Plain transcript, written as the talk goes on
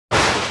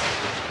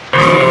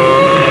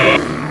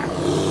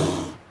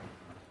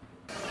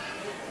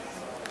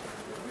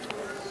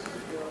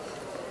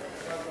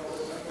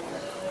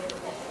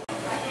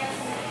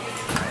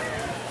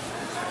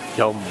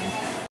Yum.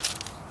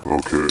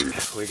 Okay.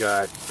 We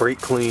got Brake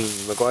Clean,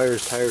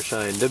 Meguiar's Tire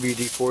Shine,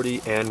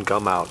 WD-40, and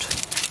Gum Out.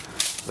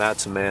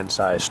 That's a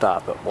man-sized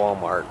stop at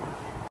Walmart.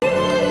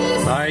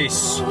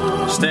 Nice.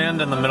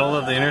 Stand in the middle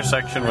of the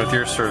intersection with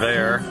your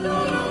surveyor.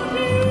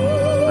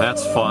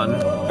 That's fun.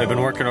 They've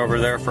been working over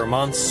there for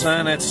months,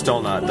 and it's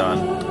still not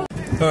done.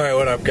 Alright,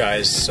 what up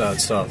guys?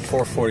 It's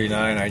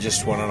 4:49. I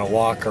just went on a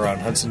walk around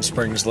Hudson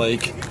Springs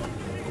Lake.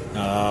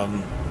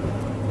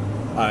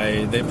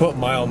 They put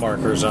mile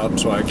markers up,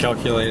 so I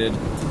calculated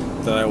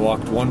that I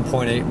walked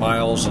 1.8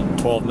 miles in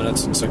 12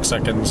 minutes and 6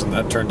 seconds, and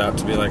that turned out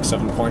to be like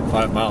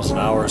 7.5 miles an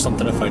hour or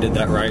something if I did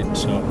that right.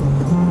 So,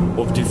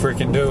 whoop-de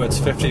freaking do. It's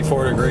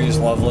 54 degrees,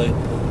 lovely.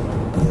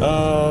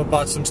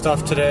 Bought some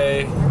stuff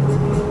today.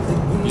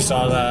 You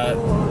saw that,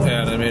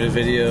 and I made a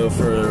video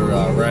for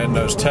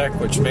Rando's Tech,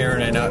 which may or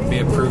may not be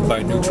approved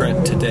by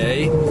Nutrient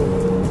today.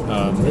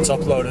 It's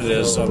uploaded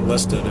as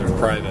unlisted or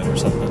private or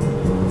something.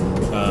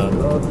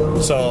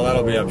 So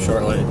that'll be up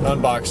shortly.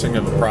 Unboxing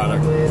of a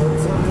product.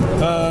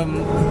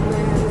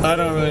 I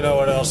don't really know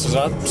what else is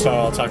up, so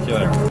I'll talk to you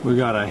later. We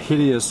got a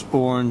hideous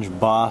orange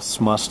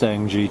Boss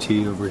Mustang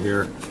GT over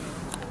here,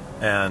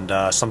 and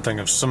something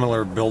of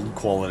similar build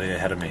quality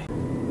ahead of me.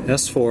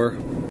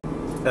 S4,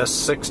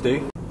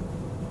 S60.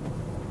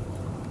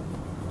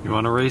 You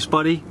want to race,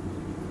 buddy?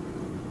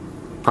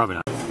 Probably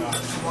not.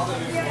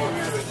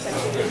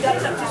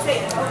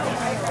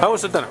 How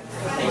was it dinner?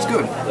 It was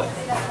good.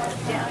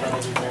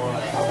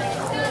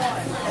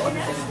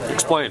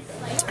 Explain.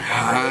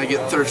 I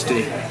get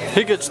thirsty.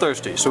 He gets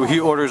thirsty, so he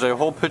orders a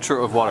whole pitcher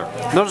of water.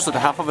 Notice that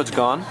half of it's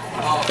gone,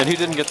 and he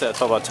didn't get that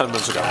until about 10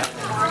 minutes ago.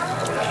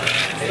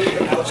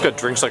 He's got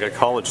drinks like a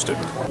college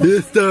student.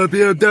 It's the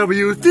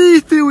BMW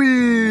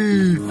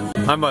C-Series!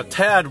 I'm a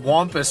tad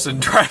wampus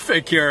in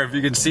traffic here, if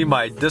you can see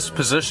my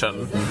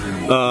disposition.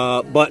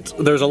 But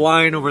there's a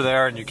line over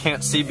there, and you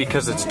can't see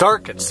because it's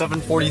dark. It's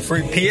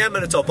 7:43 p.m.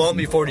 and it's a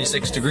balmy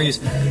 46 degrees.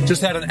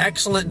 Just had an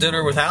excellent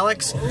dinner with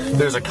Alex.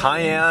 There's a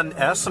Cayenne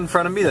S in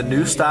front of me, the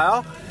new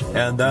style.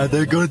 And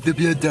there goes the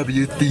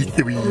BMW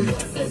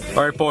C-Series.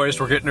 Alright boys,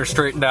 we're getting her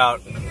straightened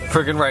out.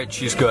 Friggin' right,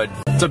 she's good.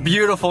 It's a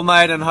beautiful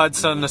night in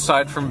Hudson,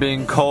 aside from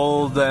being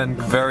cold and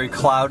very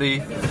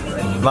cloudy.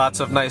 Lots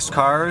of nice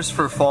cars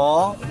for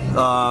fall.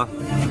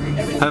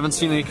 Haven't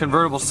seen any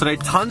convertibles today.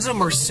 Tons of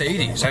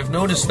Mercedes. I've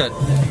noticed that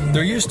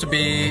there used to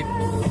be,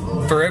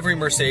 for every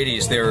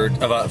Mercedes, there were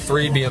about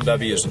 3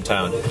 BMWs in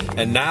town.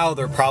 And now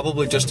they're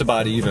probably just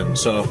about even.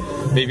 So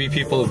maybe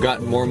people have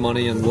gotten more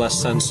money and less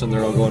sense and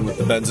they're all going with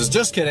the Benzes.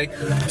 Just kidding.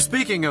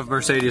 Speaking of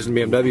Mercedes and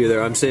BMW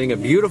there, I'm seeing a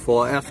beautiful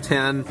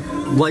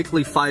F10,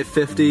 likely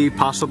 550,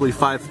 possibly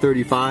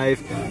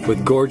 535,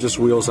 with gorgeous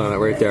wheels on it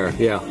right there.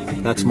 Yeah,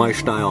 that's my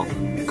style.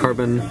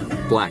 Carbon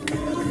black.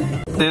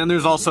 And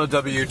there's also a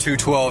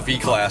W212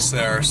 V-Class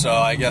there, so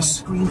I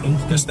guess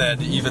just they had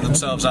to even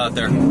themselves out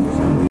there.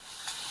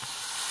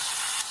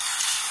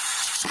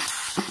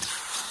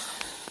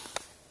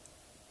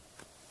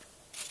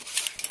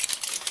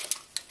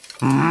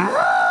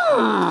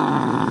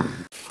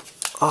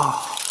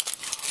 Oh,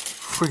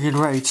 friggin'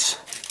 rights.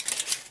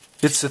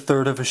 It's a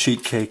third of a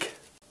sheet cake.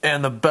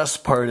 And the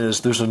best part is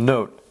there's a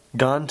note.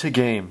 Gone to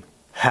game.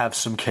 Have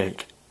some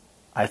cake.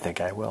 I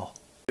think I will.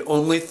 The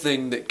only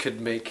thing that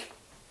could make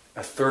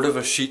a third of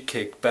a sheet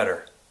cake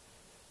better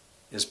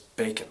is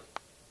bacon.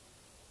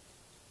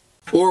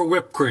 Or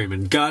whipped cream,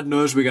 and God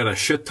knows we got a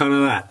shit ton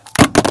of that.